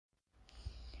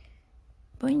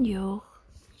Bonjour,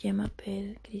 je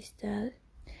m'appelle Cristal.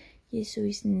 Je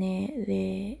suis né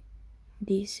le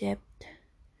 17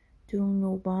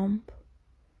 novembre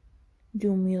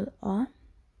 2001.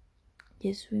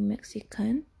 Je suis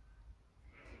mexicain.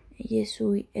 Je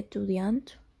suis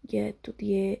étudiante. J'ai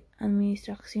étudié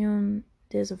administration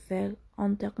des affaires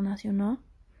internationales.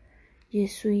 Je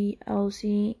suis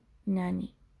aussi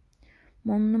nanny.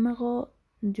 Mon numéro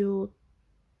de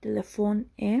téléphone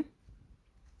est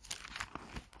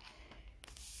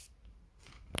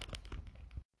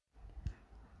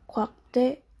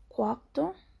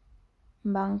 44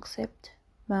 27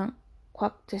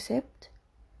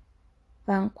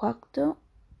 24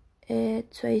 et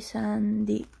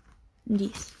 70.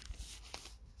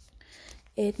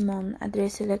 Et mon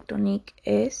adresse électronique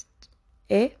est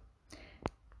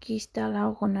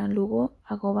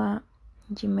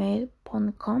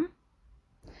cristal@gmail.com.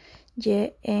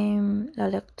 J'aime la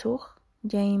lecture,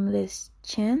 j'aime les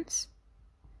sciences,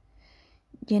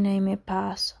 je n'aime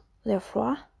pas le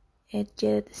froid et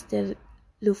je déteste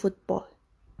le football.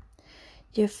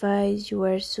 Je fais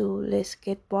jouer sur le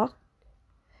skateboard.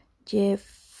 Je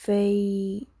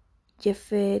fais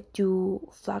du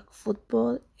flag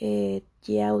football et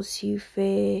j'ai aussi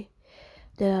fait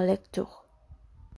de la lecture.